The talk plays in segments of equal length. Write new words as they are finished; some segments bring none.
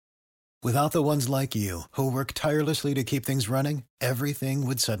Without the ones like you, who work tirelessly to keep things running, everything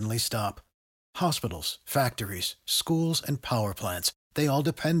would suddenly stop. Hospitals, factories, schools, and power plants, they all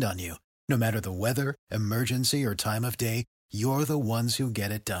depend on you. No matter the weather, emergency, or time of day, you're the ones who get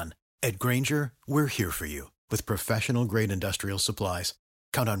it done. At Grainger, we're here for you with professional-grade industrial supplies.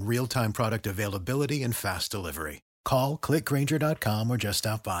 Count on real-time product availability and fast delivery. Call, clickgrainger.com, or just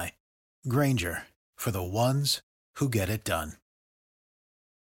stop by. Grainger, for the ones who get it done.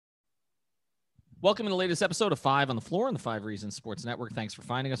 Welcome to the latest episode of Five on the Floor on the Five Reasons Sports Network. Thanks for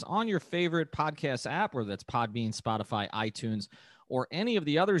finding us on your favorite podcast app, whether that's Podbean, Spotify, iTunes, or any of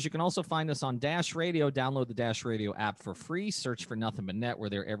the others. You can also find us on Dash Radio. Download the Dash Radio app for free. Search for Nothing But Net. We're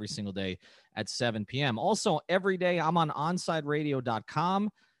there every single day at 7 p.m. Also, every day I'm on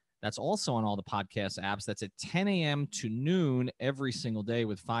OnSideRadio.com. That's also on all the podcast apps. That's at 10 a.m. to noon every single day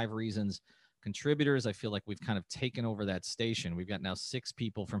with Five Reasons contributors. I feel like we've kind of taken over that station. We've got now 6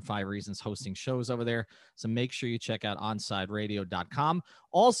 people from Five Reasons hosting shows over there. So make sure you check out OnSideRadio.com.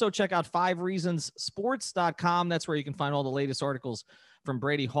 Also check out FiveReasonsSports.com. That's where you can find all the latest articles from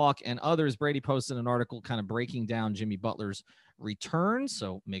Brady Hawk and others. Brady posted an article kind of breaking down Jimmy Butler's return,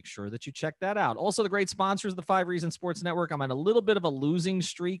 so make sure that you check that out. Also, the great sponsors of the Five Reasons Sports Network. I'm on a little bit of a losing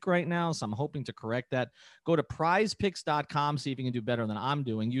streak right now, so I'm hoping to correct that. Go to prizepicks.com, see if you can do better than I'm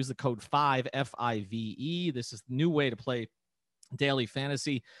doing. Use the code 5, F-I-V-E. This is the new way to play daily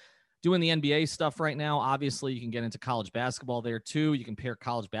fantasy. Doing the NBA stuff right now. Obviously, you can get into college basketball there too. You can pair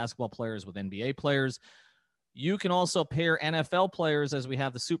college basketball players with NBA players. You can also pair NFL players as we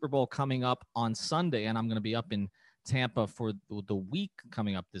have the Super Bowl coming up on Sunday, and I'm going to be up in Tampa for the week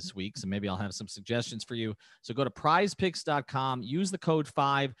coming up this week, so maybe I'll have some suggestions for you. So go to prizepicks.com, use the code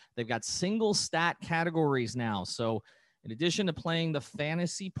 5. They've got single stat categories now. So in addition to playing the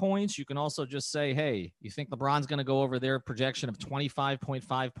fantasy points, you can also just say, hey, you think LeBron's going to go over their projection of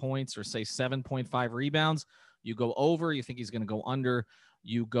 25.5 points or say 7.5 rebounds? You go over. You think he's going to go under?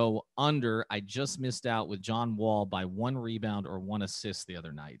 You go under. I just missed out with John Wall by 1 rebound or 1 assist the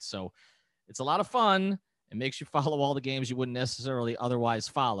other night. So it's a lot of fun. It makes you follow all the games you wouldn't necessarily otherwise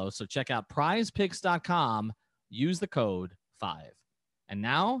follow. So check out prizepicks.com. Use the code 5. And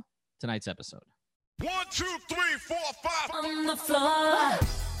now, tonight's episode. 1, 2, 3, 4, 5 on the floor.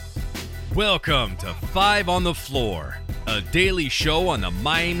 Welcome to Five on the Floor, a daily show on the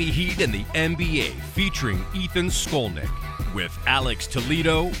Miami Heat and the NBA featuring Ethan Skolnick with Alex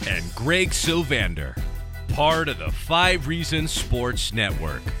Toledo and Greg Sylvander, part of the Five Reasons Sports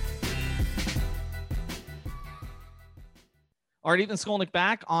Network. All right, Ethan Skolnick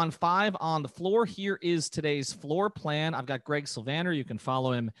back on Five on the Floor. Here is today's floor plan. I've got Greg Sylvander. You can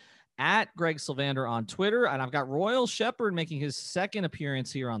follow him at Greg Sylvander on Twitter. And I've got Royal Shepard making his second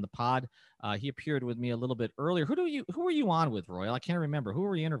appearance here on the pod. He appeared with me a little bit earlier. Who were you on with, Royal? I can't remember. Who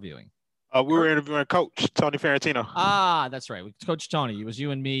were you interviewing? We were interviewing Coach Tony Ferentino. Ah, that's right. Coach Tony. It was you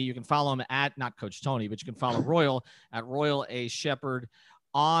and me. You can follow him at, not Coach Tony, but you can follow Royal at Royal A. Shepard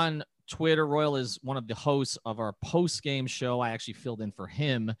on Twitter. Royal is one of the hosts of our post-game show. I actually filled in for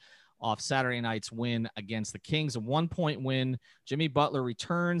him off Saturday night's win against the Kings, a 1-point win. Jimmy Butler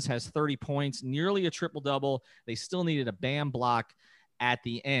returns, has 30 points, nearly a triple-double. They still needed a BAM block at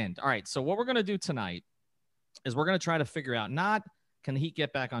the end. All right, so what we're going to do tonight is we're going to try to figure out not can the Heat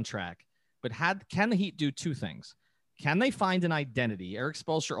get back on track, but can the Heat do 2 things? Can they find an identity? Eric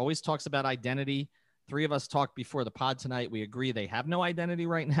Spoelstra always talks about identity. 3 of us talked before the pod tonight. We agree they have no identity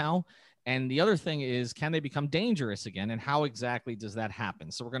right now. And the other thing is, can they become dangerous again? And how exactly does that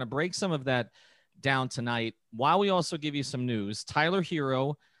happen? So we're going to break some of that down tonight while we also give you some news. Tyler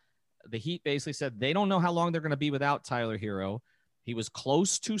Herro, the Heat basically said they don't know how long they're going to be without Tyler Herro. He was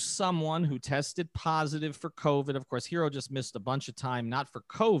close to someone who tested positive for COVID. Of course, Herro just missed a bunch of time, not for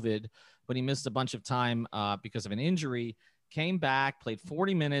COVID, but he missed a bunch of time because of an injury, came back, played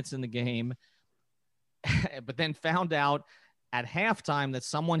 40 minutes in the game, but then found out at halftime that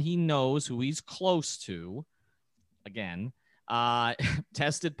someone he knows who he's close to, again,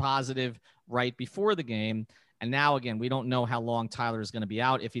 tested positive right before the game. And now, again, we don't know how long Tyler is going to be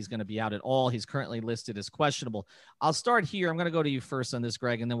out, if he's going to be out at all. He's currently listed as questionable. I'll start here. I'm going to go to you first on this,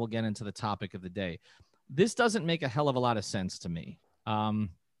 Greg, and then we'll get into the topic of the day. This doesn't make a hell of a lot of sense to me.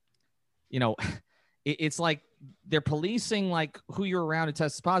 It's like they're policing like who you're around who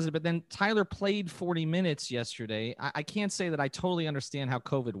tests positive, but then Tyler played 40 minutes yesterday. I can't say that I totally understand how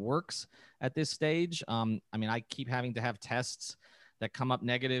COVID works at this stage. I keep having to have tests that come up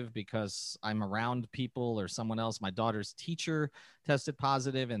negative because I'm around people or someone else. My daughter's teacher tested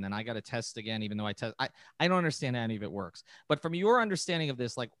positive, and then I got to test again, even though I don't understand how any of it works. But from your understanding of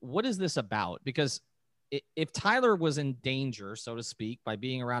this, like, what is this about? Because if Tyler was in danger, so to speak, by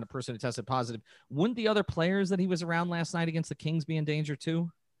being around a person who tested positive, wouldn't the other players that he was around last night against the Kings be in danger too?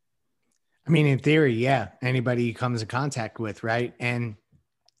 I mean, in theory, yeah, anybody he comes in contact with, right? And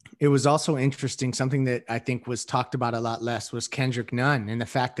it was also interesting. Something that I think was talked about a lot less was Kendrick Nunn, and the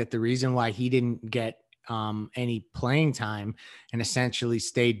fact that the reason why he didn't get any playing time and essentially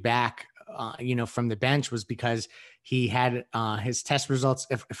stayed back, from the bench was because he had his test results.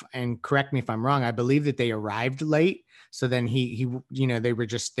 And correct me if I'm wrong, I believe that they arrived late. So then he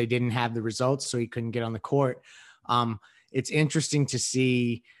they didn't have the results, so he couldn't get on the court. It's interesting to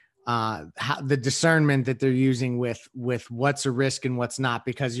see how the discernment that they're using with what's a risk and what's not,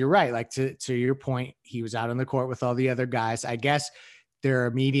 because you're right. Like to your point, he was out on the court with all the other guys. I guess they're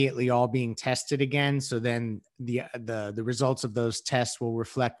immediately all being tested again. So then the results of those tests will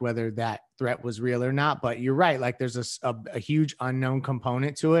reflect whether that threat was real or not. But you're right. Like there's a huge unknown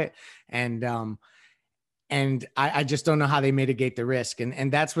component to it. And I just don't know how they mitigate the risk.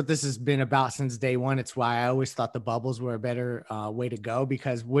 And that's what this has been about since day one. It's why I always thought the bubbles were a better way to go,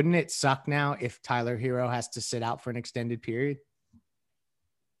 because wouldn't it suck now if Tyler Hero has to sit out for an extended period?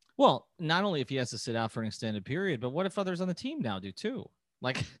 Well, not only if he has to sit out for an extended period, but what if others on the team now do too?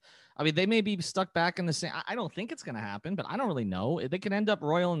 Like, I mean, they may be stuck back in the same. I don't think it's going to happen, but I don't really know. They could end up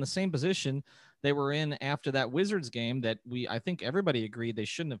Royal in the same position they were in after that Wizards game that I think everybody agreed they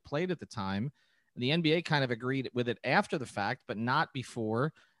shouldn't have played at the time. The NBA kind of agreed with it after the fact, but not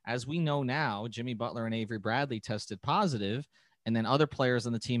before. As we know now, Jimmy Butler and Avery Bradley tested positive, and then other players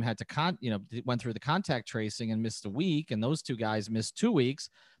on the team had to went through the contact tracing and missed a week, and those two guys missed 2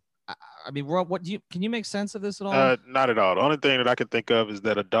 weeks. I mean, can you make sense of this at all? Not at all. The only thing that I can think of is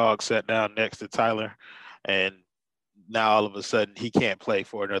that a dog sat down next to Tyler, and now all of a sudden he can't play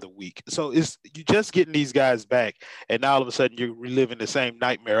for another week. So you just getting these guys back, and now all of a sudden you're reliving the same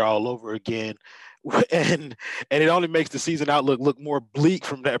nightmare all over again. And it only makes the season outlook look more bleak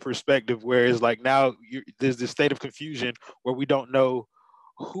from that perspective, whereas like now there's this state of confusion where we don't know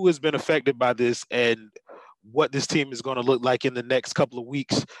who has been affected by this and what this team is going to look like in the next couple of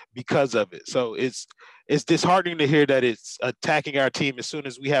weeks because of it. So it's disheartening to hear that it's attacking our team as soon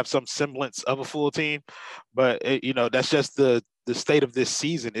as we have some semblance of a full team. But that's just the state of this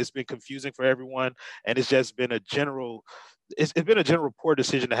season. It's been confusing for everyone, and it's just been it's been a general poor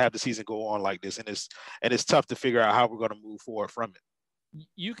decision to have the season go on like this, and it's tough to figure out how we're going to move forward from it.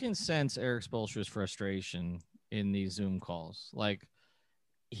 You can sense Erik Spoelstra's frustration in these Zoom calls. Like,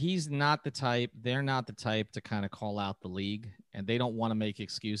 he's not the type, they're not the type to kind of call out the league, and they don't want to make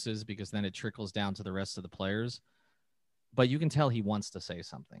excuses because then it trickles down to the rest of the players. But you can tell he wants to say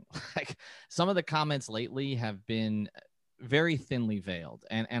something. Like, some of the comments lately have been very thinly veiled.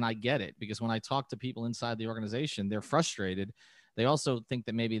 And I get it, because when I talk to people inside the organization, they're frustrated. They also think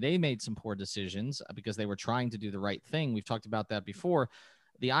that maybe they made some poor decisions because they were trying to do the right thing. We've talked about that before.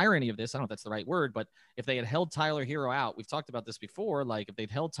 The irony of this, I don't know if that's the right word, but if they had held Tyler Hero out, we've talked about this before, like if they'd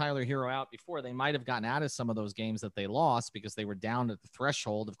held Tyler Hero out before, they might have gotten out of some of those games that they lost because they were down at the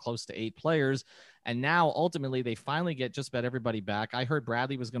threshold of close to 8 players. And now ultimately they finally get just about everybody back. I heard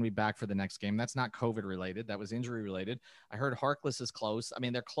Bradley was going to be back for the next game. That's not COVID related. That was injury related. I heard Harkless is close. I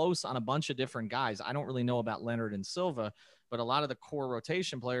mean, they're close on a bunch of different guys. I don't really know about Leonard and Silva, but a lot of the core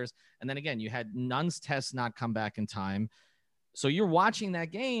rotation players. And then again, you had Nunn's test not come back in time. So you're watching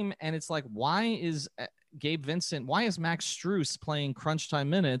that game, and it's like, why is Gabe Vincent, why is Max Strus playing crunch time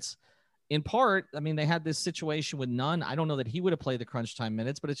minutes? In part, I mean, they had this situation with Nunn. I don't know that he would have played the crunch time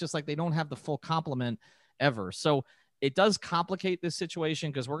minutes, but it's just like they don't have the full complement ever. So it does complicate this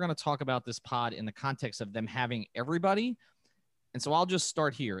situation, because we're going to talk about this pod in the context of them having everybody. And so I'll just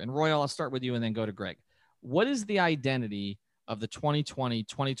start here. And Royal, I'll start with you and then go to Greg. What is the identity of the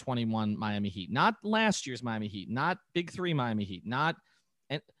 2020-2021 Miami Heat? Not last year's Miami Heat, not Big Three Miami Heat, not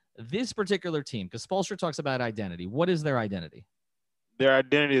and this particular team, because Spoelstra talks about identity. What is their identity? Their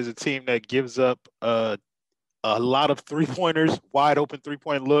identity is a team that gives up a lot of three-pointers, wide open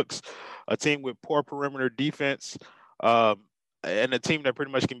three-point looks, a team with poor perimeter defense, and a team that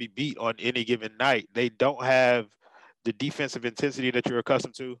pretty much can be beat on any given night. They don't have the defensive intensity that you're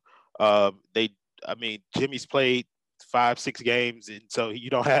accustomed to. Jimmy's played 5-6 games, and so you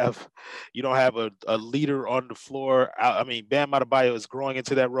don't have a leader on the floor. I mean, Bam Adebayo is growing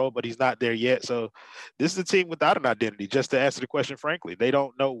into that role, but he's not there yet. So this is a team without an identity. Just to answer the question frankly, they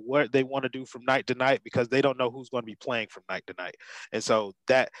don't know what they want to do from night to night because they don't know who's going to be playing from night to night. And so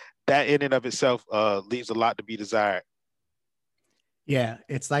that in and of itself leaves a lot to be desired. Yeah,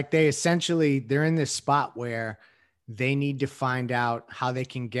 it's like they're in this spot where they need to find out how they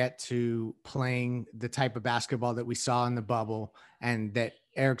can get to playing the type of basketball that we saw in the bubble and that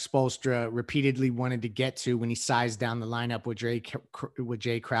Eric Spoelstra repeatedly wanted to get to when he sized down the lineup with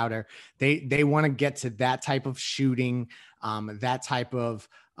Jay Crowder. They want to get to that type of shooting, that type of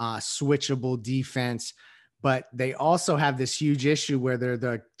switchable defense. But they also have this huge issue where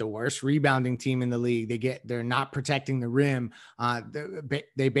they're the worst rebounding team in the league. They're not protecting the rim.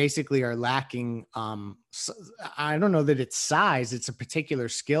 They basically are lacking. I don't know that it's size; it's a particular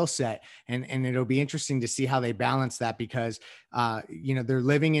skill set, and it'll be interesting to see how they balance that because they're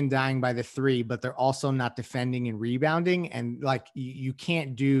living and dying by the three, but they're also not defending and rebounding. And like you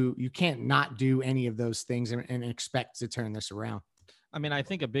can't not do any of those things and expect to turn this around. I mean, I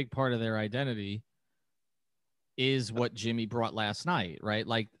think a big part of their identity is what Jimmy brought last night, right?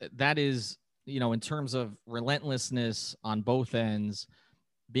 Like that is, in terms of relentlessness on both ends,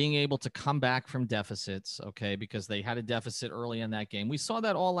 being able to come back from deficits, okay, because they had a deficit early in that game. We saw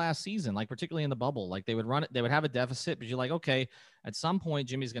that all last season, like particularly in the bubble. Like they would run it, they would have a deficit, but you're like, okay, at some point,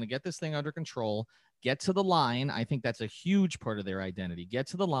 Jimmy's going to get this thing under control, get to the line. I think that's a huge part of their identity. Get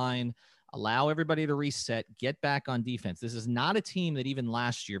to the line, allow everybody to reset, get back on defense. This is not a team that even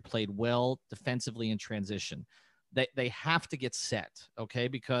last year played well defensively in transition. They have to get set, okay,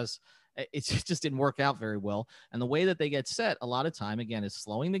 because it just didn't work out very well. And the way that they get set a lot of time, again, is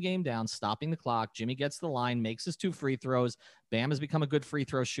slowing the game down, stopping the clock. Jimmy gets to the line, makes his 2 free throws. Bam has become a good free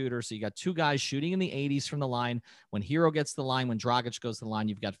throw shooter. So you got 2 guys shooting in the 80s from the line. When Hero gets to the line, when Dragic goes to the line,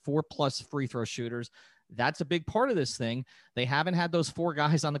 you've got 4+ free throw shooters. That's a big part of this thing. They haven't had those 4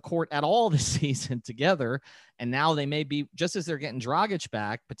 guys on the court at all this season together. And now they may be, just as they're getting Dragic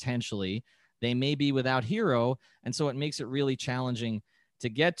back, potentially, they may be without Hero. And so it makes it really challenging to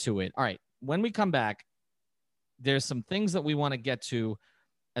get to it. All right. When we come back, there's some things that we want to get to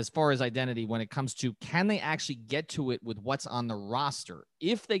as far as identity when it comes to, can they actually get to it with what's on the roster?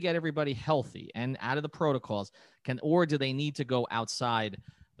 If they get everybody healthy and out of the protocols, or do they need to go outside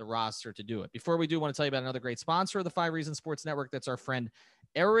the roster to do it? Before we do, I want to tell you about another great sponsor of the 5 Reasons Sports Network. That's our friend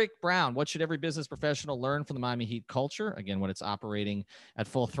Eric Brown. What should every business professional learn from the Miami Heat culture? Again, when it's operating at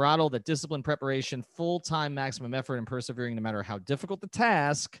full throttle, that discipline, preparation, full-time maximum effort, and persevering no matter how difficult the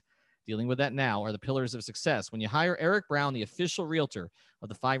task. Dealing with that now are the pillars of success. When you hire Eric Brown, the official realtor of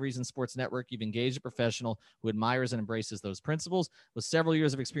the 5 Reasons Sports Network, you've engaged a professional who admires and embraces those principles. With several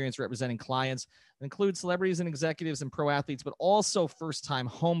years of experience representing clients that include celebrities and executives and pro athletes, but also first-time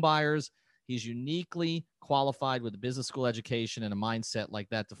home buyers. He's uniquely qualified with a business school education and a mindset like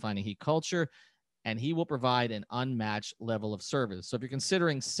that, defining Heat culture, and he will provide an unmatched level of service. So if you're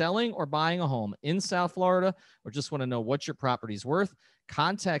considering selling or buying a home in South Florida or just want to know what your property's worth,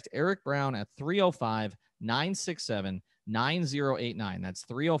 contact Eric Brown at 305-967-9089. That's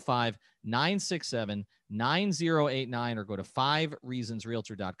 305-967-9089, or go to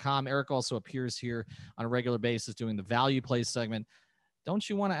 5reasonsrealtor.com. Eric also appears here on a regular basis doing the Value Play segment. Don't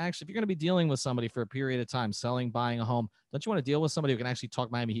you want to actually, if you're going to be dealing with somebody for a period of time, selling, buying a home, don't you want to deal with somebody who can actually talk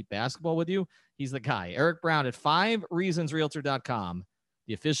Miami Heat basketball with you? He's the guy. Eric Brown at 5reasonsrealtor.com,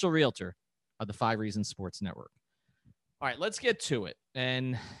 the official realtor of the 5 Reasons Sports Network. All right, let's get to it.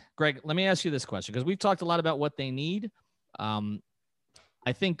 And Greg, let me ask you this question, because we've talked a lot about what they need. I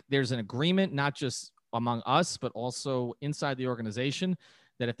think there's an agreement, not just among us, but also inside the organization,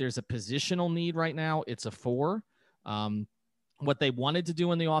 that if there's a positional need right now, it's a 4. What they wanted to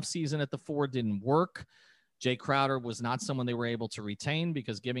do in the offseason at the 4 didn't work. Jay Crowder was not someone they were able to retain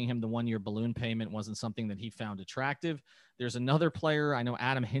because giving him the 1-year balloon payment wasn't something that he found attractive. There's another player. I know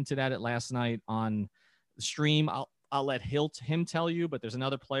Adam hinted at it last night on the stream. I'll let him tell you, but there's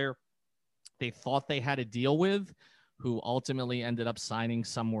another player they thought they had a deal with who ultimately ended up signing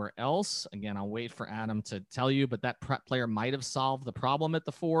somewhere else. Again, I'll wait for Adam to tell you, but that player might have solved the problem at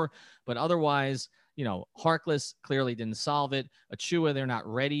the 4. But otherwise, Harkless clearly didn't solve it. Achua, they're not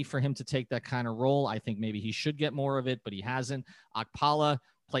ready for him to take that kind of role. I think maybe he should get more of it, but he hasn't. Akpala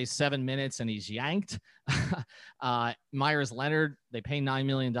plays 7 minutes and he's yanked. Myers Leonard, they pay $9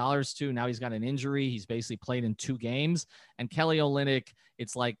 million to. Now he's got an injury. He's basically played in 2 games. And Kelly Olynyk,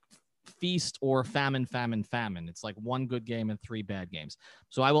 it's like feast or famine. It's like 1 good game and 3 bad games.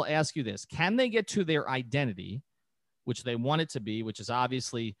 So I will ask you this. Can they get to their identity, which they want it to be, which is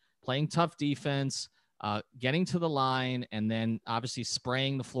obviously playing tough defense, getting to the line, and then obviously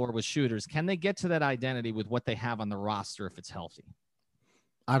spraying the floor with shooters? Can they get to that identity with what they have on the roster if it's healthy?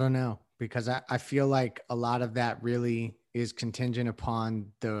 I don't know, because I feel like a lot of that really is contingent upon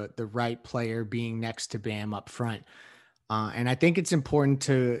the right player being next to Bam up front. And I think it's important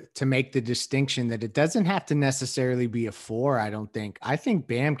to make the distinction that it doesn't have to necessarily be a 4. I think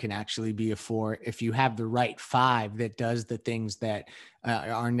Bam can actually be a 4 if you have the right 5 that does the things that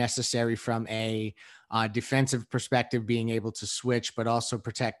are necessary from a defensive perspective, being able to switch, but also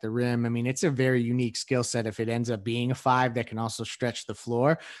protect the rim. I mean, it's a very unique skill set if it ends up being a 5 that can also stretch the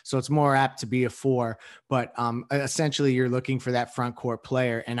floor. So it's more apt to be a 4, but essentially you're looking for that front court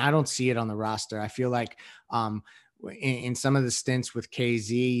player. And I don't see it on the roster. I feel like, in some of the stints with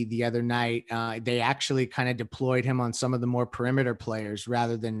KZ the other night, they actually kind of deployed him on some of the more perimeter players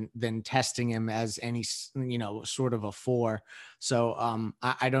rather than testing him as any, sort of a 4. So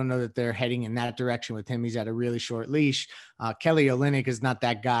I don't know that they're heading in that direction with him. He's at a really short leash. Kelly Olynyk is not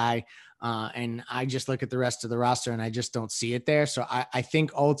that guy. And I just look at the rest of the roster and I just don't see it there. So I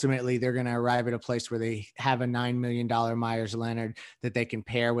think ultimately they're going to arrive at a place where they have a $9 million Myers Leonard that they can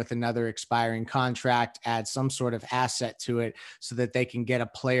pair with another expiring contract, add some sort of asset to it so that they can get a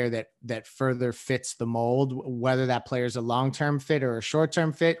player that further fits the mold. Whether that player is a long-term fit or a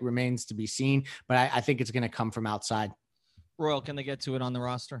short-term fit remains to be seen, but I think it's going to come from outside. Royal, can they get to it on the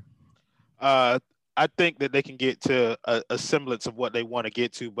roster? I think that they can get to a semblance of what they want to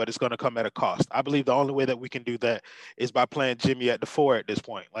get to, but it's going to come at a cost. I believe the only way that we can do that is by playing Jimmy at the 4 at this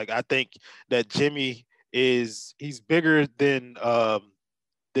point. Like, I think that Jimmy he's bigger than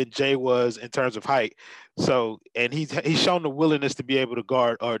Jay was in terms of height. So, and he's shown the willingness to be able to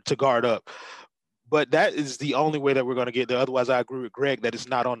guard up. But that is the only way that we're going to get there. Otherwise, I agree with Greg that it's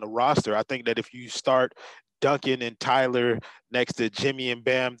not on the roster. I think that if you start Duncan and Tyler next to Jimmy and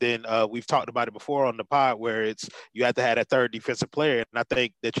Bam, then we've talked about it before on the pod where you have to have a third defensive player. And I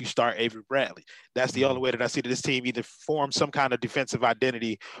think that you start Avery Bradley. That's the only way that I see that this team either form some kind of defensive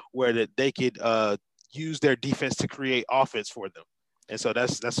identity where that they could use their defense to create offense for them. And so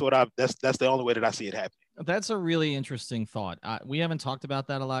that's the only way that I see it happening. That's a really interesting thought. We haven't talked about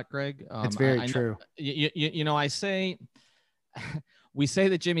that a lot, Greg. It's very true. I say we say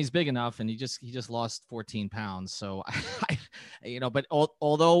that Jimmy's big enough, and he just lost 14 pounds. So, but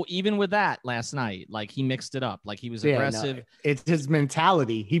although even with that last night, like he mixed it up, like he was aggressive. No, it's his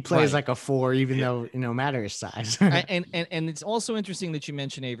mentality. He plays like a 4, even though no matter his size. and it's also interesting that you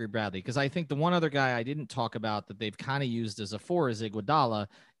mentioned Avery Bradley, because I think the one other guy I didn't talk about that they've kind of used as a 4 is Iguodala.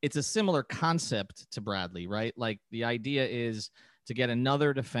 It's a similar concept to Bradley, right? Like the idea is to get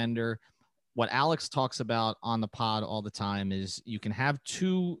another defender. What Alex talks about on the pod all the time is you can have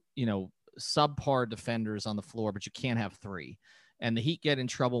 2, subpar defenders on the floor, but you can't have 3. And the Heat get in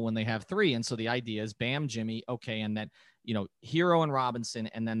trouble when they have 3. And so the idea is Bam, Jimmy, okay, and then, Hero and Robinson,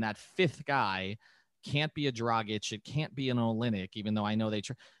 and then that 5th guy can't be a Dragic. It can't be an Olynyk, even though I know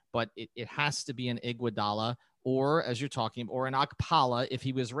but it has to be an Iguodala, or as you're talking, or an Okpala if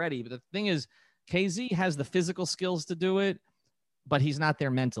he was ready. But the thing is, KZ has the physical skills to do it, but he's not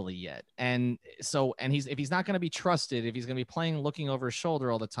there mentally yet. And so, if he's not going to be trusted, if he's going to be playing, looking over his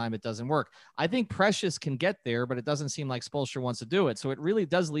shoulder all the time, it doesn't work. I think Precious can get there, but it doesn't seem like Spoelstra wants to do it. So it really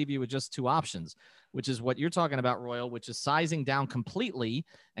does leave you with just 2 options, which is what you're talking about, Royal, which is sizing down completely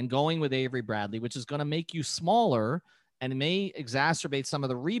and going with Avery Bradley, which is going to make you smaller and may exacerbate some of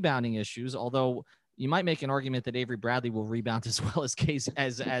the rebounding issues. Although you might make an argument that Avery Bradley will rebound as well as Kelly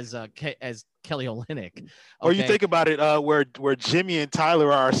Olynyk. Okay. Or you think about it, where Jimmy and Tyler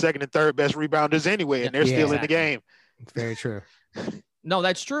are our second and third best rebounders anyway, and they're still in the game. Very true. No,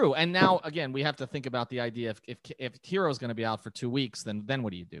 that's true. And now again, we have to think about the idea if Hero's going to be out for 2 weeks, then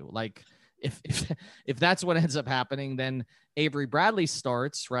what do you do? Like if that's what ends up happening, then Avery Bradley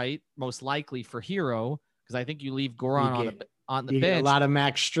starts, right? Most likely for Hero, because I think you leave Goran on the bench. A lot of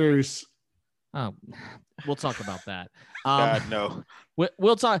Max Strus. Oh, we'll talk about that. God, no.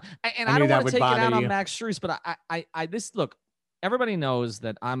 We'll talk. And I don't want to take it out on you. Max Strus, but I look, everybody knows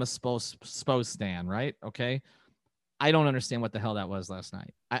that I'm a Spo stan, right? Okay. I don't understand what the hell that was last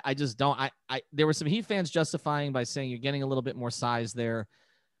night. I just don't. There were some Heat fans justifying by saying you're getting a little bit more size there,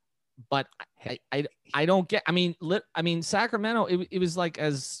 but I don't get. I mean, Sacramento. It was like,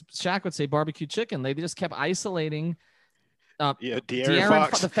 as Shaq would say, barbecue chicken. They just kept isolating. De'Aaron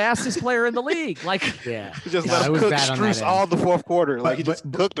Fox, the fastest player in the league. Like, just let him cook Strus all the fourth quarter. Like, he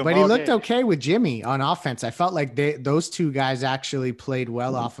just cooked him. But he looked okay with Jimmy on offense. I felt like those 2 guys actually played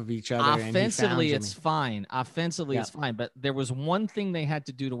well off of each other. Offensively, it's fine. It's fine. But there was one thing they had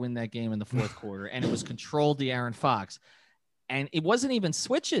to do to win that game in the fourth quarter, and it was control De'Aaron Fox. And it wasn't even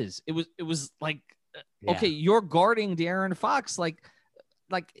switches. It was like, okay, you're guarding De'Aaron Fox. Like,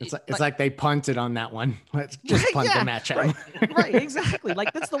 it's like they punted on that one. Let's just punt the match out. Right, exactly.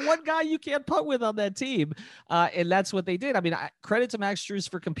 Like that's the one guy you can't punt with on that team, and that's what they did. I mean, credit to Max Strus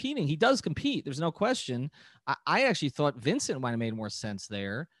for competing. He does compete. There's no question. I actually thought Vincent might have made more sense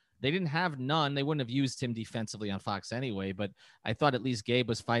there. They didn't have none. They wouldn't have used him defensively on Fox anyway, but I thought at least Gabe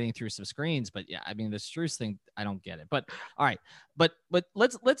was fighting through some screens. But yeah, I mean, the Strus thing, I don't get it. But all right, but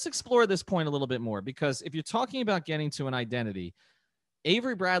let's explore this point a little bit more, because if you're talking about getting to an identity,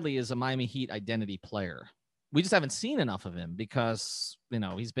 Avery Bradley is a Miami Heat identity player. We just haven't seen enough of him because,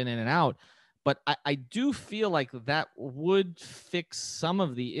 he's been in and out. But I do feel like that would fix some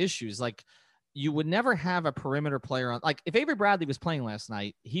of the issues. Like, you would never have a perimeter player on. Like, if Avery Bradley was playing last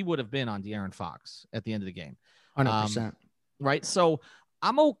night, he would have been on De'Aaron Fox at the end of the game. 100%. Right? So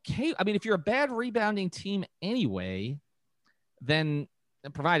I'm okay. I mean, if you're a bad rebounding team anyway, then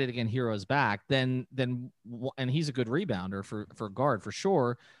provided, again, Hero's back, then and he's a good rebounder for guard for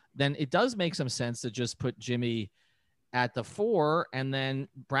sure, then it does make some sense to just put Jimmy at the 4, and then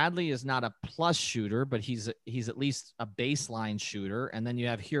Bradley is not a plus shooter, but he's at least a baseline shooter, and then you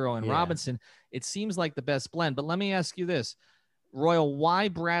have Hero and Robinson. It seems like the best blend. But let me ask you this, Royal, why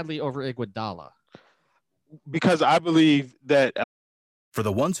Bradley over Iguodala? Because I believe that for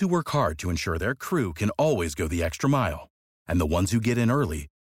the ones who work hard to ensure their crew can always go the extra mile, and the ones who get in early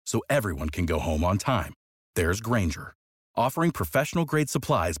so everyone can go home on time, there's Grainger, offering professional-grade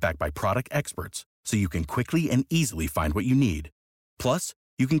supplies backed by product experts so you can quickly and easily find what you need. Plus,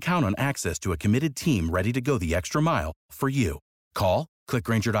 you can count on access to a committed team ready to go the extra mile for you. Call, click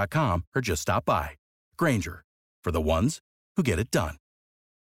Grainger.com, or just stop by. Grainger, for the ones who get it done.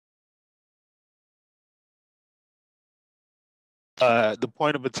 The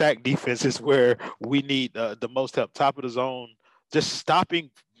point of attack defense is where we need the most help. Top of the zone, just stopping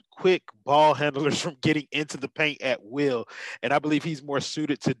quick ball handlers from getting into the paint at will. And I believe he's more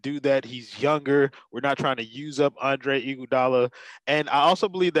suited to do that. He's younger. We're not trying to use up Andre Iguodala. And I also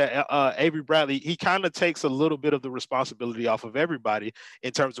believe that Avery Bradley, he kind of takes a little bit of the responsibility off of everybody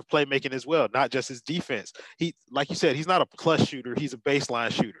in terms of playmaking as well, not just his defense. He, like you said, he's not a plus shooter. He's a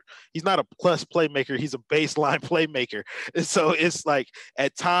baseline shooter. He's not a plus playmaker. He's a baseline playmaker. And so it's like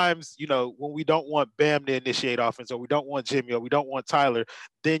at times, when we don't want Bam to initiate offense, or we don't want Jimmy, or we don't want Tyler,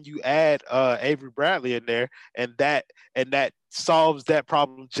 then you add Avery Bradley in there, and that solves that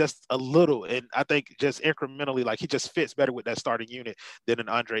problem just a little. And I think just incrementally, like, he just fits better with that starting unit than an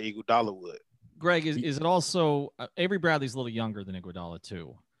Andre Iguodala would. Greg, is it also Avery Bradley's a little younger than Iguodala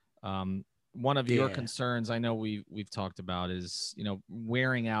too? One of your concerns, I know we've talked about, is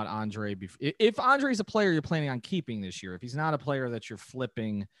wearing out Andre. If Andre's a player you're planning on keeping this year, if he's not a player that you're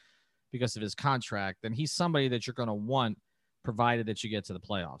flipping because of his contract, then he's somebody that you're going to want, provided that you get to the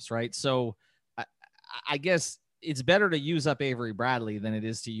playoffs, right? So I guess it's better to use up Avery Bradley than it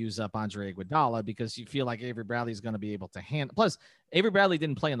is to use up Andre Iguodala, because you feel like Avery Bradley is going to be able to handle. Plus, Avery Bradley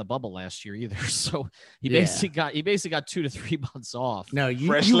didn't play in the bubble last year either, so he basically got 2 to 3 months off. No,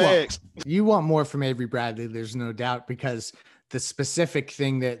 fresh legs. You want more from Avery Bradley. There's no doubt, because the specific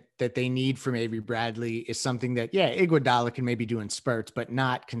thing that they need from Avery Bradley is something that, Iguodala can maybe do in spurts, but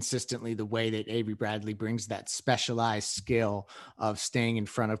not consistently the way that Avery Bradley brings that specialized skill of staying in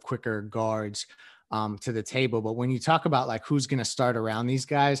front of quicker guards to the table. But when you talk about like who's going to start around these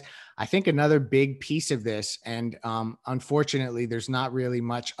guys, I think another big piece of this, and unfortunately, there's not really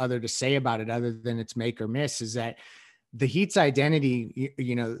much other to say about it other than it's make or miss, is that the Heat's identity,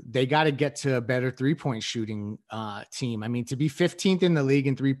 they got to get to a better 3-point shooting team. I mean, to be 15th in the league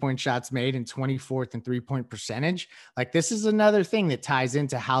in 3-point shots made and 24th in 3-point percentage, like, this is another thing that ties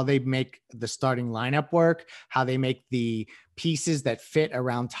into how they make the starting lineup work, how they make the pieces that fit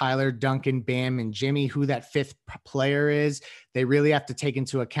around Tyler, Duncan, Bam, and Jimmy, who that fifth player is. They really have to take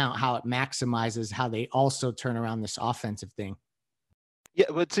into account how it maximizes how they also turn around this offensive thing. Yeah,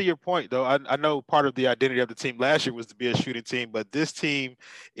 but to your point, though, I know part of the identity of the team last year was to be a shooting team, but this team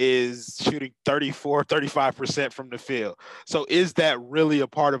is shooting 35% from the field. So is that really a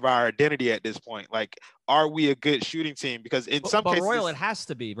part of our identity at this point? Like, are we a good shooting team? Because in some cases, Royal, it has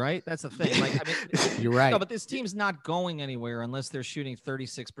to be, right? That's the thing. Like, I mean, you're right. No, but this team's not going anywhere unless they're shooting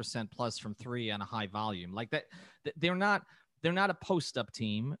 36% plus from 3 on a high volume. Like that, they're not a post-up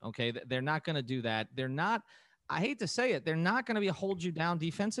team. Okay, they're not going to do that. They're not. I hate to say it, they're not going to be a hold you down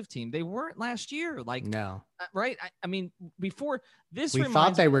defensive team. They weren't last year. Like, no, right? I mean, before this, we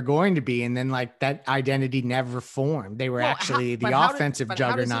thought they were going to be, and then like that identity never formed. They were actually the offensive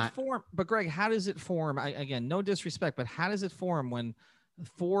juggernaut. But Greg, how does it form? Again, no disrespect, but how does it form when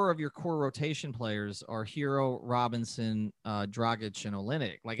 4 of your core rotation players are Hero, Robinson, Dragic, and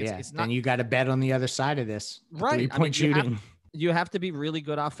Olynyk? Like, it's not. And you got to bet on the other side of this, right? 3-point shooting. you have to be really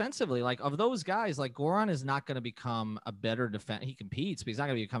good offensively. Like of those guys, like Goran is not going to become a better defender. He competes, but he's not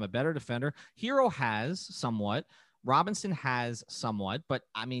going to become a better defender. Hero has somewhat. Robinson has somewhat, but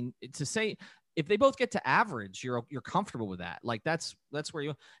I mean, to say if they both get to average, you're comfortable with that. Like that's where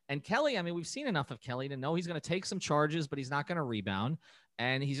you, and Kelly, I mean, we've seen enough of Kelly to know he's going to take some charges, but he's not going to rebound.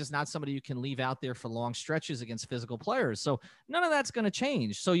 And he's just not somebody you can leave out there for long stretches against physical players. So none of that's going to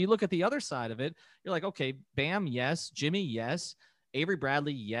change. So you look at the other side of it, you're like, okay, Bam, yes. Jimmy, yes. Avery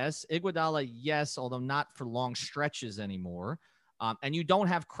Bradley, yes. Iguodala, yes, although not for long stretches anymore. And you don't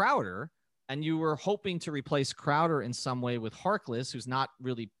have Crowder, and you were hoping to replace Crowder in some way with Harkless, who's not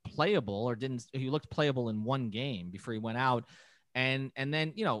really playable or he looked playable in one game before he went out. And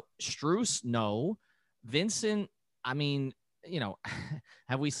then, Strus, no. Vincent, I mean,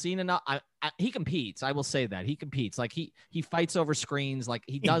 have we seen enough? He competes. I will say that he competes. Like he fights over screens. Like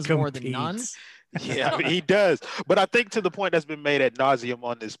he does more than none. Yeah, I mean, he does. But I think to the point that's been made ad nauseum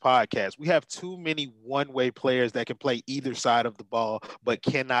on this podcast, we have too many one-way players that can play either side of the ball, but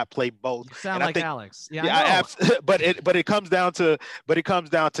cannot play both. You sound like Alex. But it comes down to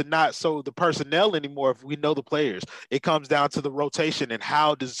not so the personnel anymore. If we know the players, it comes down to the rotation and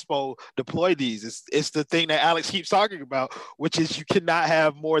how does Spo deploy these. It's the thing that Alex keeps talking about, which is you cannot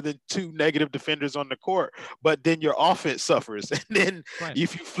have more than two negative defenders on the court, but then your offense suffers. And then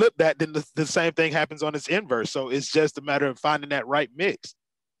if you flip that, then the same thing happens on its inverse. So it's just a matter of finding that right mix.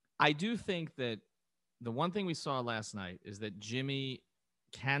 I do think that the one thing we saw last night is that Jimmy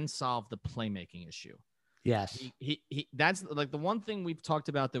can solve the playmaking issue. Yes. He that's like the one thing we've talked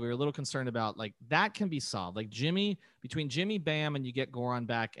about that we were a little concerned about, like that can be solved. Like between Jimmy, Bam, and you get Goran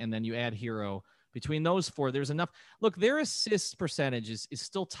back, and then you add Hero. Between those four, there's enough. Look, their assist percentage is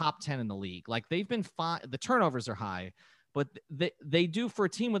still top 10 in the league. Like they've been fine. The turnovers are high, but they do for a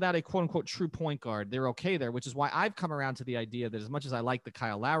team without a quote unquote true point guard. They're okay there, which is why I've come around to the idea that as much as I like the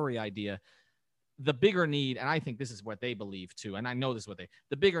Kyle Lowry idea, the bigger need, and I think this is what they believe too, and I know this is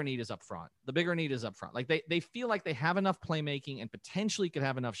the bigger need is up front. The bigger need is up front. Like they feel like they have enough playmaking and potentially could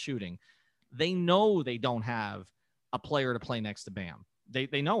have enough shooting. They know they don't have a player to play next to Bam.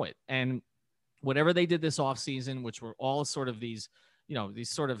 They know it. And whatever they did this offseason, which were all sort of these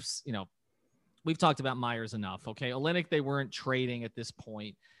we've talked about Myers enough. Okay. Olynyk, they weren't trading at this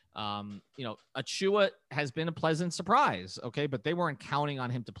point. Achua has been a pleasant surprise. Okay. But they weren't counting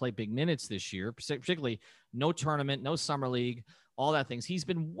on him to play big minutes this year, particularly no tournament, no summer league, all that things. He's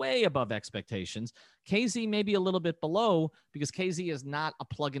been way above expectations. KZ maybe a little bit below because KZ is not a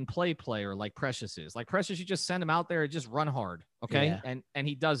plug and play player like Precious is. Like Precious, you just send him out there and just run hard. Okay. Yeah. And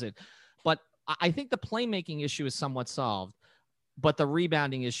he does it. But I think the playmaking issue is somewhat solved, but the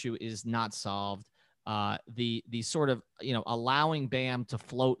rebounding issue is not solved. The sort of, allowing Bam to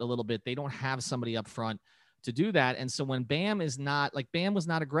float a little bit. They don't have somebody up front to do that. And so when Bam was not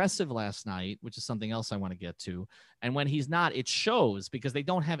aggressive last night, which is something else I want to get to. And when he's not, it shows because they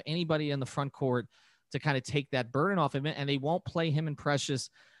don't have anybody in the front court to kind of take that burden off him, and they won't play him and Precious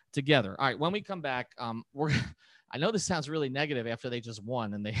together. All right. When we come back, I know this sounds really negative after they just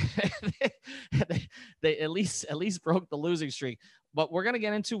won and they at least broke the losing streak, but we're going to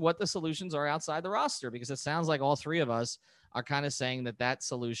get into what the solutions are outside the roster, because it sounds like all three of us are kind of saying that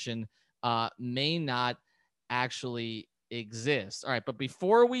solution may not actually exist. All right. But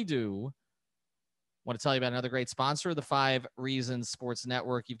before we do, I want to tell you about another great sponsor of the 5 Reasons Sports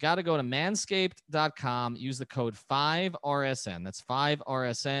Network. You've got to go to manscaped.com, use the code 5RSN. That's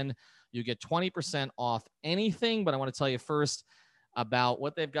 5RSN. You get 20% off anything, but I want to tell you first about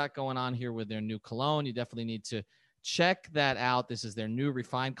what they've got going on here with their new cologne. You definitely need to check that out. This is their new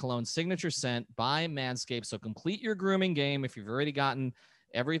refined cologne signature scent by Manscaped. So complete your grooming game. If you've already gotten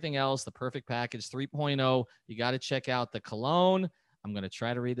everything else, the perfect package 3.0, you got to check out the cologne. I'm going to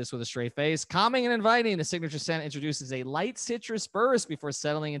try to read this with a straight face. Calming and inviting, the signature scent introduces a light citrus burst before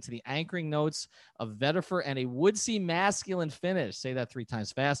settling into the anchoring notes of vetiver and a woodsy masculine finish. Say that 3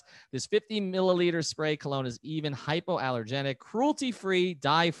 times fast. This 50 milliliter spray cologne is even hypoallergenic, cruelty-free,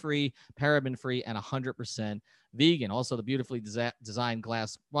 dye-free, paraben-free, and 100% vegan. Also, the beautifully designed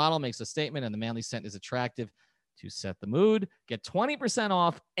glass bottle makes a statement, and the manly scent is attractive to set the mood. Get 20%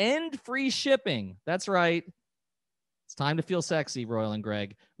 off and free shipping. That's right. It's time to feel sexy, Royal and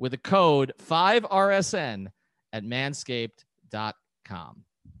Greg, with the code 5RSN at manscaped.com.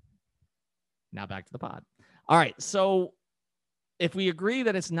 Now back to the pod. All right. So if we agree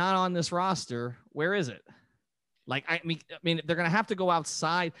that it's not on this roster, where is it? Like, I mean, they're going to have to go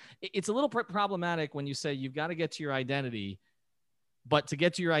outside. It's a little problematic when you say you've got to get to your identity, but to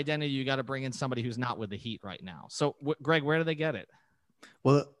get to your identity, you got to bring in somebody who's not with the Heat right now. So Greg, where do they get it?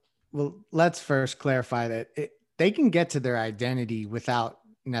 Well, let's first clarify that they can get to their identity without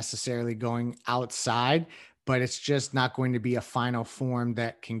necessarily going outside, but it's just not going to be a final form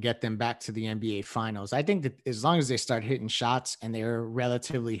that can get them back to the NBA finals. I think that as long as they start hitting shots and they're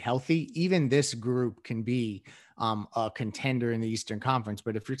relatively healthy, even this group can be a contender in the Eastern Conference.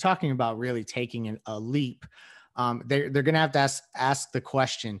 But if you're talking about really taking a leap, they're going to have to ask the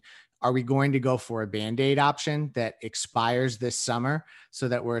question, are we going to go for a Band-Aid option that expires this summer so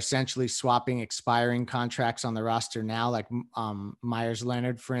that we're essentially swapping expiring contracts on the roster now, like Myers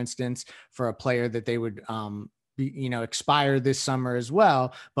Leonard, for instance, for a player that they would expire this summer as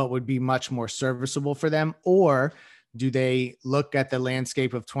well, but would be much more serviceable for them? Or do they look at the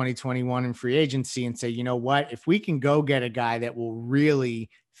landscape of 2021 and free agency and say, you know what, if we can go get a guy that will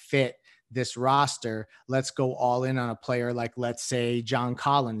really fit this roster, let's go all in on a player like, let's say, John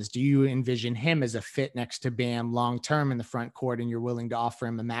Collins. Do you envision him as a fit next to Bam long-term in the front court, and you're willing to offer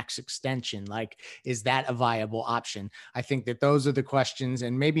him a max extension? Like, is that a viable option? I think that those are the questions,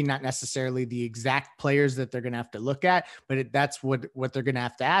 and maybe not necessarily the exact players that they're going to have to look at, but that's what they're going to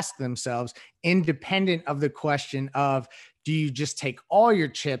have to ask themselves, independent of the question of, do you just take all your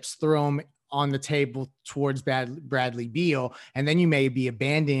chips, throw them on the table towards Bradley Beal, and then you may be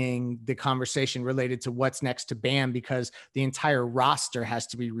abandoning the conversation related to what's next to Bam because the entire roster has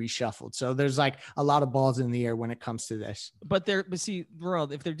to be reshuffled. So there's like a lot of balls in the air when it comes to this. But see, Verrell,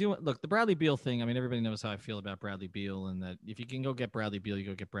 if they're doing, look, the Bradley Beal thing, I mean, everybody knows how I feel about Bradley Beal, and that if you can go get Bradley Beal, you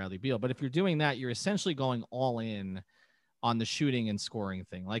go get Bradley Beal. But if you're doing that, you're essentially going all in on the shooting and scoring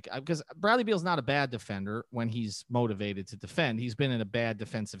thing. Like, because Bradley Beal's not a bad defender when he's motivated to defend. He's been in a bad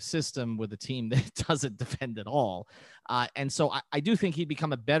defensive system with a team that doesn't defend at all. And so I do think he'd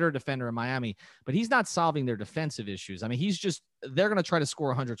become a better defender in Miami, but he's not solving their defensive issues. I mean, they're going to try to score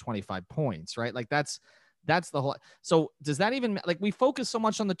 125 points, right? Like that's the whole. So does that even, like, we focus so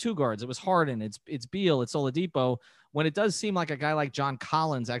much on the two guards. It was Harden, it's Beal, it's Oladipo, when it does seem like a guy like John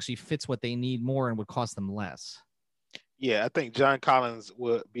Collins actually fits what they need more and would cost them less. Yeah, I think John Collins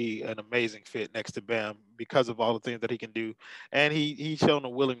would be an amazing fit next to Bam because of all the things that he can do. And he's shown a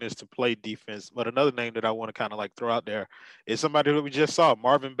willingness to play defense. But another name that I want to kind of like throw out there is somebody that we just saw,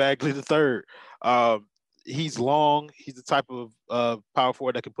 Marvin Bagley III. He's long. He's the type of power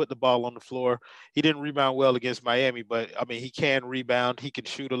forward that can put the ball on the floor. He didn't rebound well against Miami, but, I mean, he can rebound. He can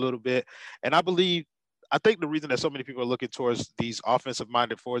shoot a little bit. And I think the reason that so many people are looking towards these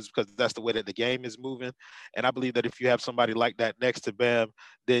offensive-minded forwards is because that's the way that the game is moving. And I believe that if you have somebody like that next to Bam,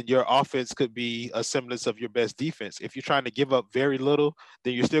 then your offense could be a semblance of your best defense. If you're trying to give up very little,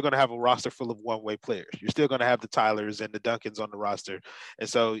 then you're still going to have a roster full of one-way players. You're still going to have the Tylers and the Duncans on the roster. And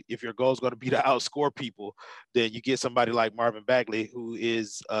so if your goal is going to be to outscore people, then you get somebody like Marvin Bagley, who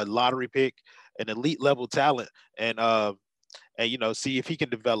is a lottery pick, an elite-level talent, and see if he can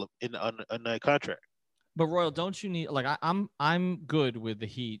develop in a contract. But Royal, don't you need, like, I'm good with the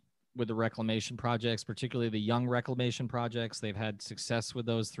Heat, with the reclamation projects, particularly the young reclamation projects. They've had success with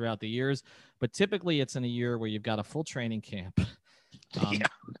those throughout the years, but typically it's in a year where you've got a full training camp.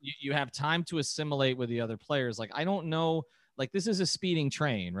 You have time to assimilate with the other players. Like, I don't know, like, this is a speeding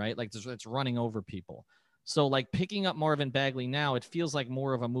train, right? Like, it's running over people. So, like, picking up Marvin Bagley now, it feels like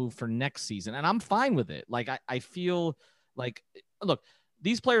more of a move for next season, and I'm fine with it. Like, I feel like, look,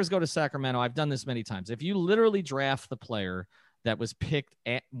 these players go to Sacramento. I've done this many times. If you literally draft the player that was picked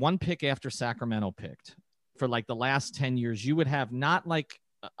at one pick after Sacramento picked for like the last 10 years, you would have not like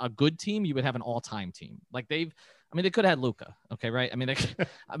a good team. You would have an all-time team. Like they could have had Luka. Okay. Right.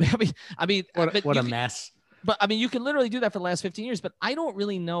 What a mess. But I mean, you can literally do that for the last 15 years, but I don't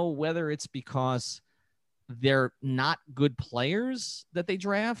really know whether it's because they're not good players that they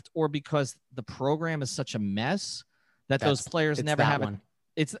draft or because the program is such a mess that those players never have one.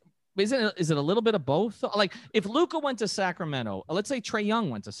 Is it a little bit of both? Like if Luka went to Sacramento, let's say Trae Young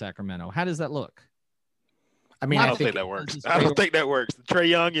went to Sacramento, how does that look? I mean, I don't think that works. I don't think that works. Trae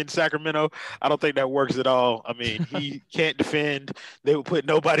Young in Sacramento, I don't think that works at all. I mean, he can't defend. They would put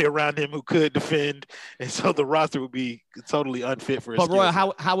nobody around him who could defend, and so the roster would be totally unfit for his. But Roy,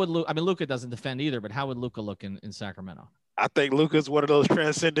 how would Luka? I mean, Luka doesn't defend either, but how would Luka look in Sacramento? I think Luka's one of those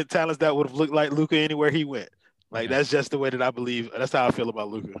transcendent talents that would have looked like Luka anywhere he went. Like, that's just the way that I believe. That's how I feel about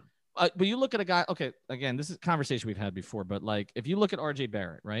Luka. But you look at a guy, okay, again, this is a conversation we've had before, but like if you look at RJ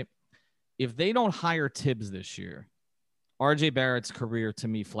Barrett, right? If they don't hire Tibbs this year, RJ Barrett's career to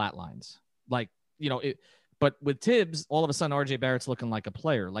me flatlines. Like, but with Tibbs, all of a sudden RJ Barrett's looking like a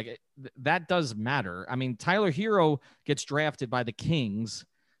player. Like that does matter. I mean, Tyler Hero gets drafted by the Kings,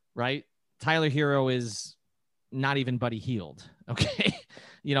 right? Tyler Hero is not even Buddy Hield, okay?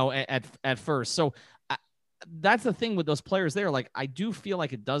 At first. So that's the thing with those players there. Like, I do feel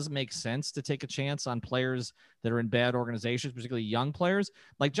like it does make sense to take a chance on players that are in bad organizations, particularly young players.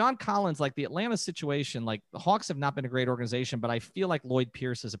 Like John Collins, like the Atlanta situation, like the Hawks have not been a great organization, but I feel like Lloyd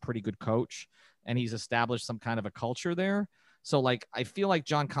Pierce is a pretty good coach and he's established some kind of a culture there. So like, I feel like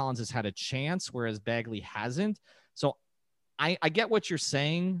John Collins has had a chance, whereas Bagley hasn't. So I get what you're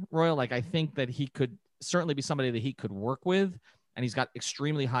saying, Royal. Like, I think that he could certainly be somebody that he could work with, and he's got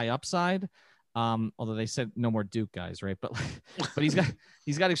extremely high upside. Although they said no more Duke guys, right? But he's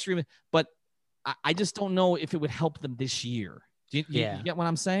got extremely, but I just don't know if it would help them this year. Do you get what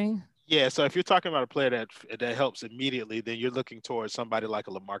I'm saying? Yeah. So if you're talking about a player that helps immediately, then you're looking towards somebody like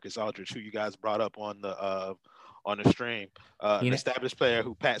a LaMarcus Aldridge, who you guys brought up on the stream, an established player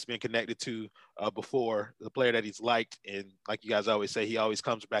who Pat's been connected to before, the player that he's liked. And like you guys always say, he always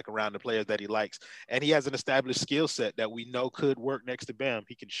comes back around the players that he likes. And he has an established skill set that we know could work next to Bam.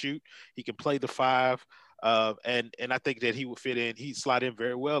 He can shoot, he can play the 5. And I think that he would fit in. He'd slide in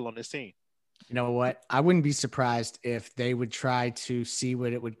very well on this team. You know what? I wouldn't be surprised if they would try to see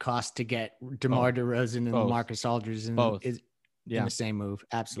what it would cost to get DeMar DeRozan and LaMarcus Aldridge in the same move.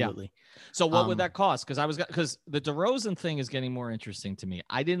 Absolutely. Yeah. So what would that cost? Because the DeRozan thing is getting more interesting to me.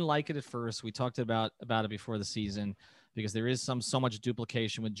 I didn't like it at first. We talked about it before the season because there is so much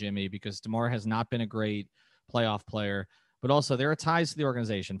duplication with Jimmy, because DeMar has not been a great playoff player, but also there are ties to the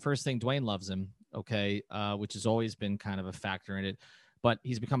organization. First thing, Dwayne loves him. Okay. Which has always been kind of a factor in it, but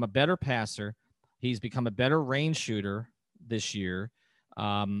he's become a better passer. He's become a better range shooter this year.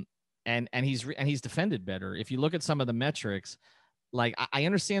 And he's defended better. If you look at some of the metrics, like I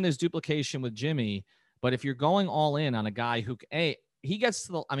understand there's duplication with Jimmy, but if you're going all in on a guy who, he gets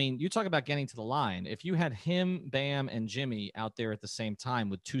to you talk about getting to the line. If you had him, Bam, and Jimmy out there at the same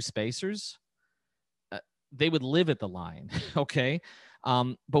time with 2 spacers, they would live at the line. Okay.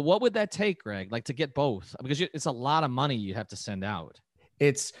 But what would that take, Greg? Like, to get both? Because it's a lot of money you have to send out.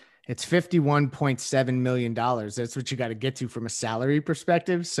 It's $51.7 million. That's what you got to get to from a salary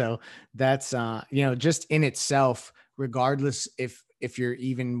perspective. So that's, just in itself, regardless if you're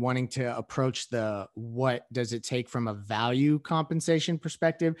even wanting to approach what does it take from a value compensation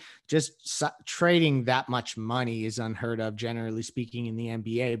perspective, just trading that much money is unheard of, generally speaking, in the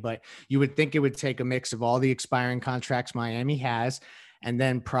NBA. But you would think it would take a mix of all the expiring contracts Miami has, and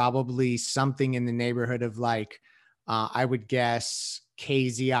then probably something in the neighborhood of I would guess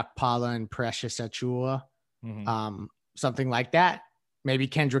KZ Okpala and Precious Achiuwa, something like that. Maybe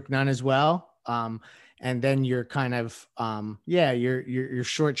Kendrick Nunn as well. And then you're kind of, you're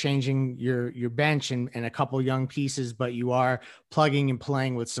shortchanging your bench and a couple young pieces, but you are plugging and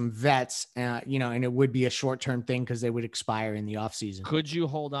playing with some vets, and it would be a short-term thing because they would expire in the offseason. Could you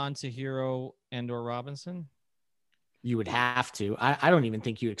hold on to Hero and/or Robinson? You would have to. I don't even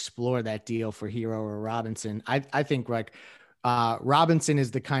think you explore that deal for Hero or Robinson. I think Robinson is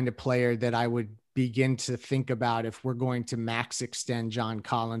the kind of player that I would begin to think about if we're going to max extend John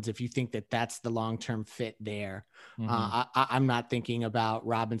Collins, if you think that that's the long-term fit there. I'm not thinking about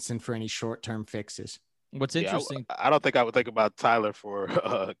Robinson for any short-term fixes. What's interesting, I don't think I would think about Tyler for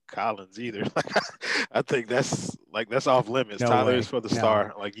Collins either. I think that's off limits. No Tyler way. Is for the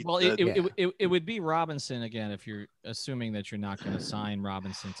star. It would be Robinson again if you're assuming that you're not going to sign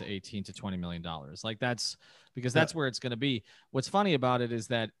Robinson to $18 to $20 million. Like that's because that's where it's going to be. What's funny about it is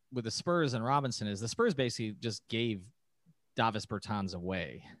that with the Spurs and Robinson is the Spurs basically just gave Davis Bertans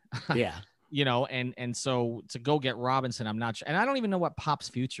away. Yeah. And so to go get Robinson, I'm not sure. And I don't even know what Pop's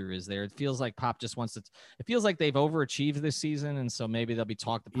future is there. It feels like Pop just wants to, it feels like they've overachieved this season. And so maybe there'll be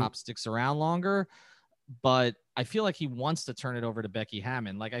talk that Pop sticks around longer, but I feel like he wants to turn it over to Becky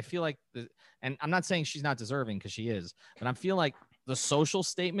Hammon. Like, I feel like and I'm not saying she's not deserving, because she is, but I feel like the social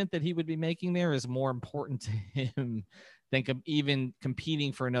statement that he would be making there is more important to him than even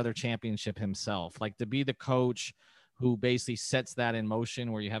competing for another championship himself. Like, to be the coach who basically sets that in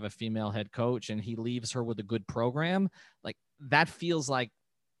motion, where you have a female head coach and he leaves her with a good program. Like, that feels like,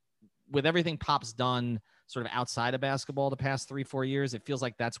 with everything Pop's done sort of outside of basketball the past 3-4 years, it feels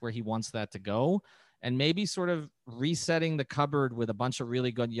like that's where he wants that to go. And maybe sort of resetting the cupboard with a bunch of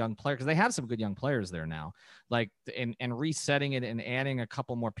really good young players, because they have some good young players there now, like, and resetting it and adding a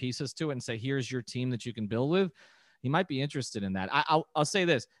couple more pieces to it and say, here's your team that you can build with. He might be interested in that. I'll say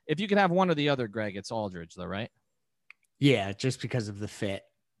this. If you could have one or the other, Greg, it's Aldridge though, right? Yeah, just because of the fit.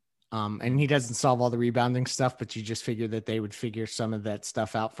 And he doesn't solve all the rebounding stuff, but you just figure that they would figure some of that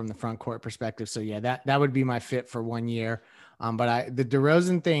stuff out from the front court perspective. So yeah, that would be my fit for 1 year. But the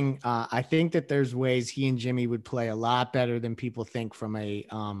DeRozan thing, I think that there's ways he and Jimmy would play a lot better than people think from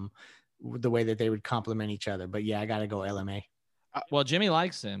the way that they would complement each other. But yeah, I got to go LMA. Well, Jimmy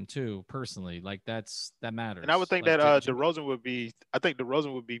likes him too, personally. Like that matters. And I would think like, that DeRozan would be. I think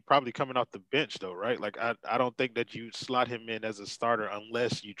DeRozan would be probably coming off the bench though, right? Like I don't think that you slot him in as a starter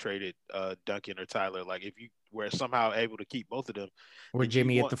unless you traded Duncan or Tyler. Like if you were somehow able to keep both of them, or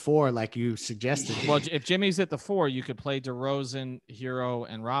Jimmy at the 4, like you suggested. Well, if Jimmy's at the 4, you could play DeRozan, Hero,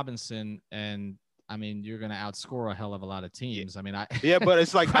 and Robinson, and I mean, you're going to outscore a hell of a lot of teams. I mean, yeah, but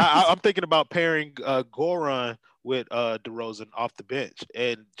it's like I'm thinking about pairing Goran with DeRozan off the bench,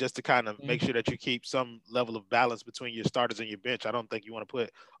 and just to kind of make sure that you keep some level of balance between your starters and your bench. I don't think you want to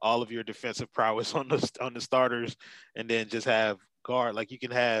put all of your defensive prowess on the starters and then just have guard. Like you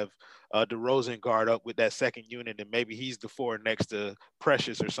can have DeRozan guard up with that second unit, and maybe he's the 4 next to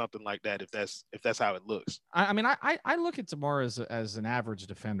Precious or something like that. If that's how it looks. I mean, I look at DeMar as an average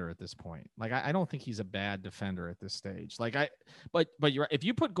defender at this point. Like I don't think he's a bad defender at this stage. Like but you're if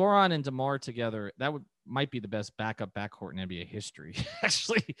you put Goran and DeMar together, that might be the best backup backcourt in NBA history.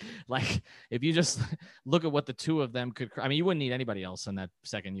 Actually, like if you just look at what the two of them could. I mean, you wouldn't need anybody else in that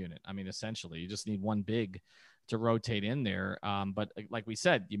second unit. I mean, essentially, you just need one big to rotate in there. But like we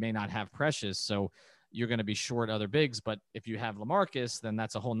said, you may not have Precious, so you're going to be short other bigs. But if you have LaMarcus, then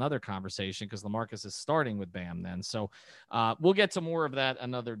that's a whole nother conversation because LaMarcus is starting with Bam then. So we'll get to more of that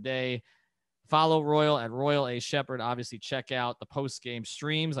another day. Follow Royal at Royal A. Shepherd. Obviously, check out the post-game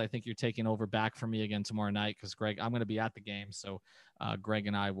streams. I think you're taking over back for me again tomorrow night because, Greg, I'm going to be at the game. So Greg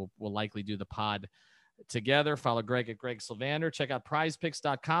and I will likely do the pod together. Follow Greg at Greg Sylvander. Check out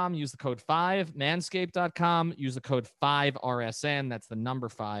prizepicks.com. Use the code 5. Manscaped.com. Use the code 5RSN. That's the number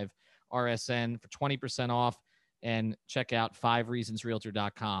 5RSN for 20% off. And check out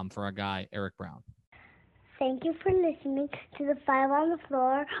 5reasonsrealtor.com for our guy, Eric Brown. Thank you for listening to the 5 on the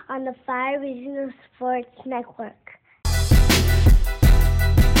Floor on the 5 Reasons Sports Network.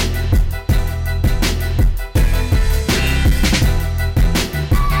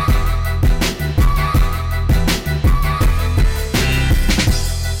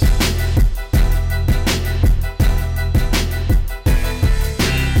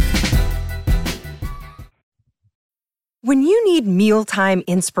 When you need mealtime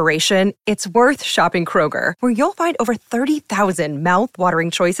inspiration, it's worth shopping Kroger, where you'll find over 30,000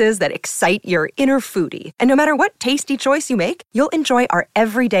 mouth-watering choices that excite your inner foodie. And no matter what tasty choice you make, you'll enjoy our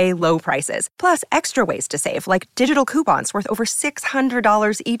everyday low prices, plus extra ways to save, like digital coupons worth over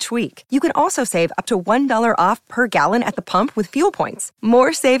 $600 each week. You can also save up to $1 off per gallon at the pump with fuel points.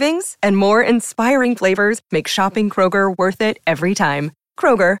 More savings and more inspiring flavors make shopping Kroger worth it every time.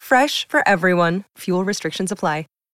 Kroger, fresh for everyone. Fuel restrictions apply.